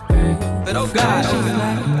last breath. But oh God,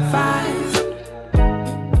 like fire,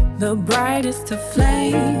 the brightest of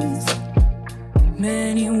flames.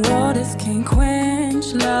 Many waters can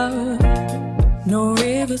quench love. No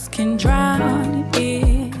rivers can drown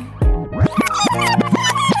it.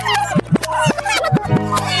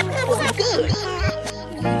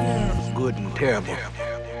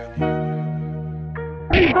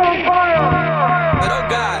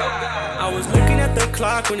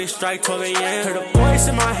 when it strike 12 a.m. Heard a voice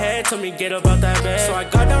in my head told me get up out that bed. So I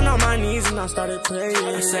got down on my knees and I started praying.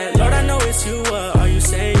 I said, Lord, I know it's you, what are you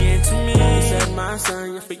saying to me? He said, my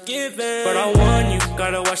son, you're forgiven, but I warn you,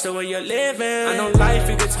 gotta watch the way you're living. I know life,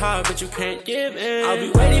 it gets hard, but you can't give in. I'll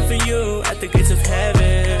be waiting for you at the gates of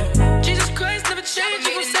heaven. Jesus Christ never changed,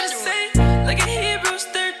 you gon' stay the same. Like in Hebrews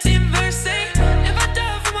 13 verse 8. If I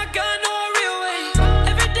die for my God, no real way.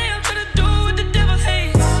 Every day I'm trying to do what the devil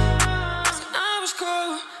hates. So I was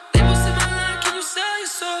cold. They will say my line, can you sell your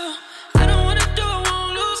soul? I don't wanna do it,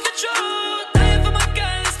 won't lose control. Dying for my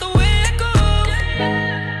God, that's the way I go.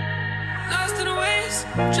 Lost in the ways,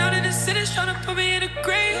 drowning in cities, trying to put me in a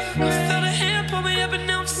grave. I felt a hand pull me up and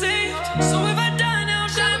now I'm saved. So if I die now,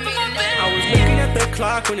 I'm dying for my baby. I was looking at the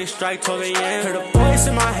clock when it strike 12 a.m. Heard a voice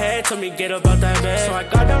in my head told me get up out that bed. So I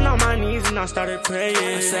got down on my knees and I started praying.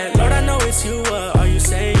 I said, Lord, I know it's you, what are you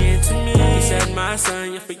saying to me? He said, my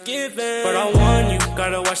son, you're forgiven, but I warn you,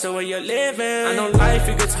 gotta watch the way you're living. I know life,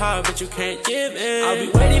 it gets hard, but you can't give in. I'll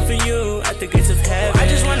be waiting for you at the gates of heaven. I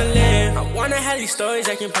just wanna live, I wanna have these stories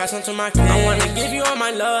I can pass on to my kids. I wanna give you all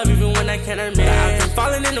my love, even when I can't admit I've been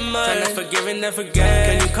falling in the mud, trying to forgive and never forget.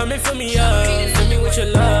 Can you come and fill me up, fill me with your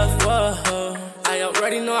love, whoa. I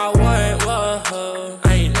already know I want, whoa.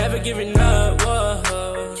 I ain't never giving up,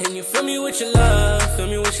 whoa. Can you fill me with your love, fill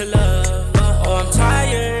me with your love, whoa. Oh, I'm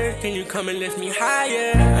tired, can you come and lift me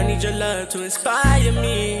higher? I need your love to inspire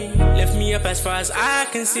me. Lift me up as far as I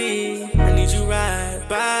can see. I need you right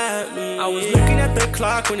by me. I was looking at the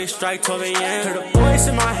clock when it strike 12 a.m. Heard a voice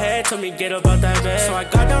in my head told me get up out that bed. So I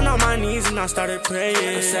got down on my knees and I started praying.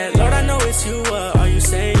 I said, Lord, I know it's you, what are you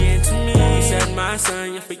saying to me? He said, my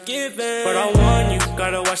son, you're forgiven, but I warn you,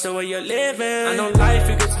 gotta watch the way you're living. I know life,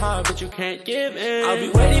 it gets hard, but you can't give in. I'll be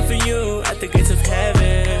waiting for you at the gates of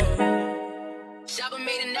heaven. Shelby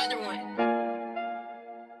made another one.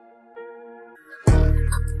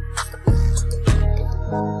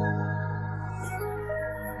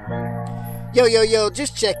 Yo,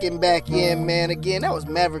 just checking back in, man. Again, that was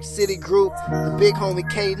Maverick City Group, the big homie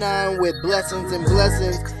K9 with Blessings and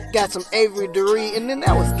Blessings. Got some Aver y Doree, and then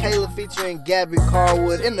that was Caleb featuring Gabby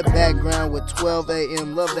Carwood in the background with 12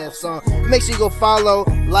 a.m. Love that song. Make sure you go follow,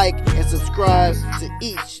 like, and subscribe to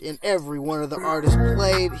each and every one of the artists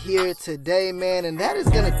played here today, man. And that is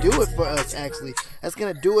going to do it for us, actually. That's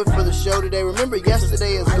going to do it for the show today. Remember,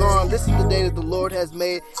 yesterday is gone. This is the day that the Lord has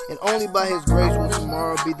made, and only by His grace will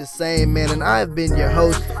tomorrow be the same, man. And I have been your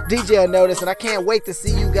host, DJ-Unnoticed, and I can't wait to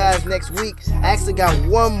see you guys next week. I actually got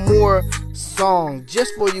one more song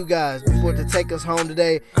just for you guys before to take us home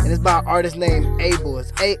today, and it's by an artist named Aable.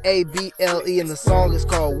 It's A-A-B-L-E, and the song is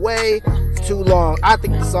called Way Too Long. I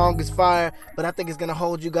think the song is fire, but I think it's gonna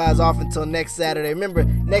hold you guys off until next Saturday. Remember,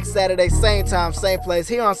 next Saturday, same time, same place,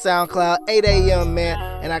 here on SoundCloud, 8 a.m., man.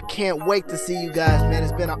 And I can't wait to see you guys, man.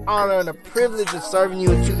 It's been an honor and a privilege of serving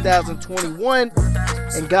you in 2021,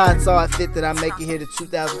 and God saw it fit that I make it here to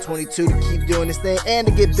 2022 to keep doing this thing and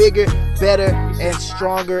to get bigger, better, and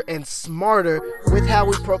stronger and smarter with how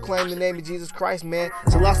we proclaim the name of Jesus Christ, man.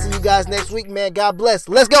 So I'll see you guys next week, man. God bless.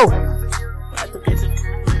 Let's go.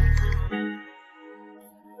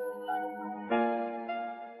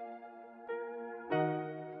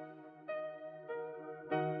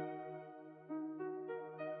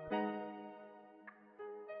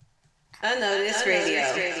 Unnoticed Radio.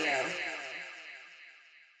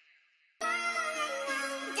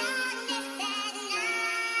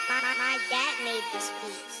 My dad made this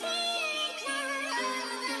beat.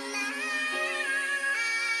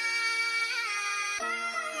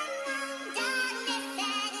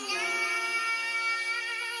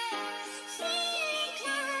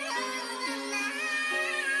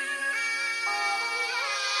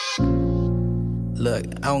 Look,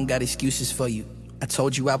 I don't got excuses for you. I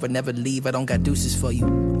told you I would never leave, I don't got deuces for you.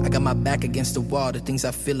 I got my back against the wall, the things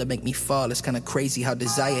I feel that make me fall. It's kinda crazy how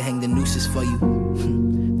desire hang the nooses for you.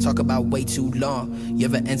 Talk about way too long. You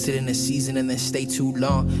ever entered in a season and then stay too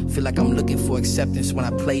long? Feel like I'm looking for acceptance when I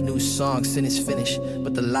play new songs. Sin is finished,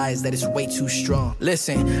 but the lie is that it's way too strong.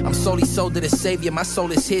 Listen, I'm solely sold to the Savior, my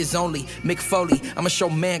soul is His only. Mick Foley, I'ma show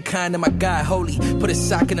mankind that my God holy. Put a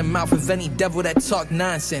sock in the mouth of any devil that talk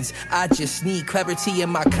nonsense. I just need clarity in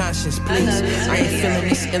my conscience, please. I ain't feeling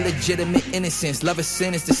this illegitimate innocence. Love of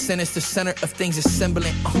sin is the sinister center of things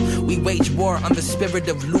assembling. We wage war on the spirit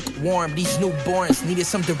of lukewarm. These newborns needed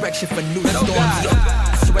some direction for new storms.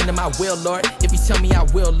 I surrender my will, Lord. If you tell me I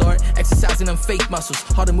will, Lord. Exercising them faith muscles.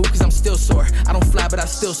 Hard to move cause I'm still sore. I don't fly but I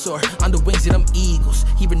still soar. On the wings of them eagles.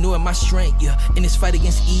 He renewing my strength, yeah. In this fight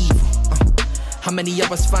against evil. How many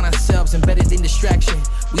of us find ourselves embedded in distraction?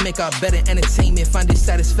 We make our better entertainment, find it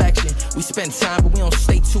satisfaction. We spend time, but we don't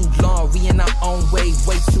stay too long. We in our own way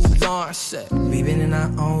too long. I said, we been in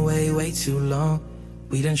our own way too long.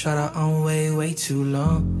 We done tried our own way too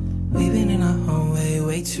long. We been in our own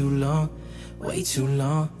way too long. Way too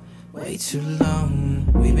long. Way too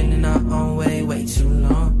long. We been in our own way too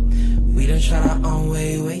long. We done tried our own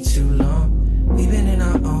way too long. We been in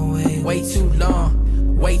our own way too long.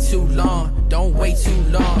 Way too long, don't wait too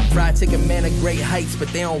long. Pride take a man to great heights, but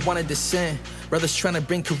they don't wanna descend. Brothers trying to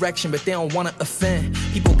bring correction, but they don't wanna offend.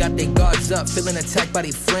 People got their guards up, feeling attacked by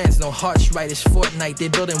their friends. No hearts right, it's Fortnite, they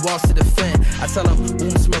building walls to defend. I tell them,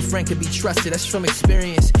 wounds from a friend can be trusted, that's from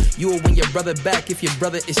experience. You will win your brother back if your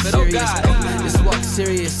brother is serious. This walk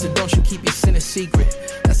serious, so don't you keep your sin a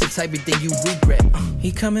secret. That's the type of thing you regret.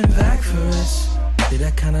 He coming back for us. Live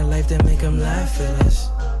that kind of life that make him laugh at us.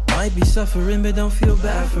 Might be suffering, but don't feel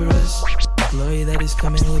bad for us. The glory that is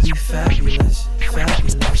coming will be fabulous,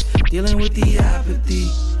 fabulous. Dealing with the apathy,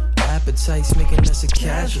 appetites making us a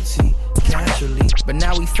casualty, casually. But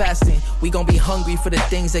now we fasting, we gon' be hungry for the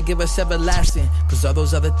things that give us everlasting. Cause all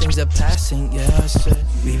those other things are passing, yeah, I said.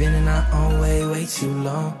 We've been in our own way too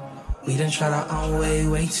long. We done tried our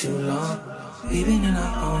own way too long. We've been in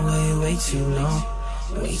our own way too long,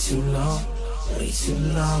 way too long. Way too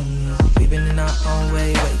long. We've been in our own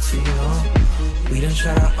way too long. We done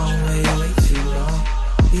tried our own way too long.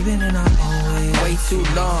 We've been in our own way too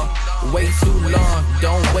long. Way too long.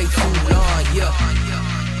 Don't wait too long. Yeah.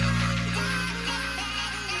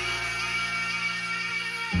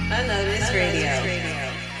 Unnoticed Radio.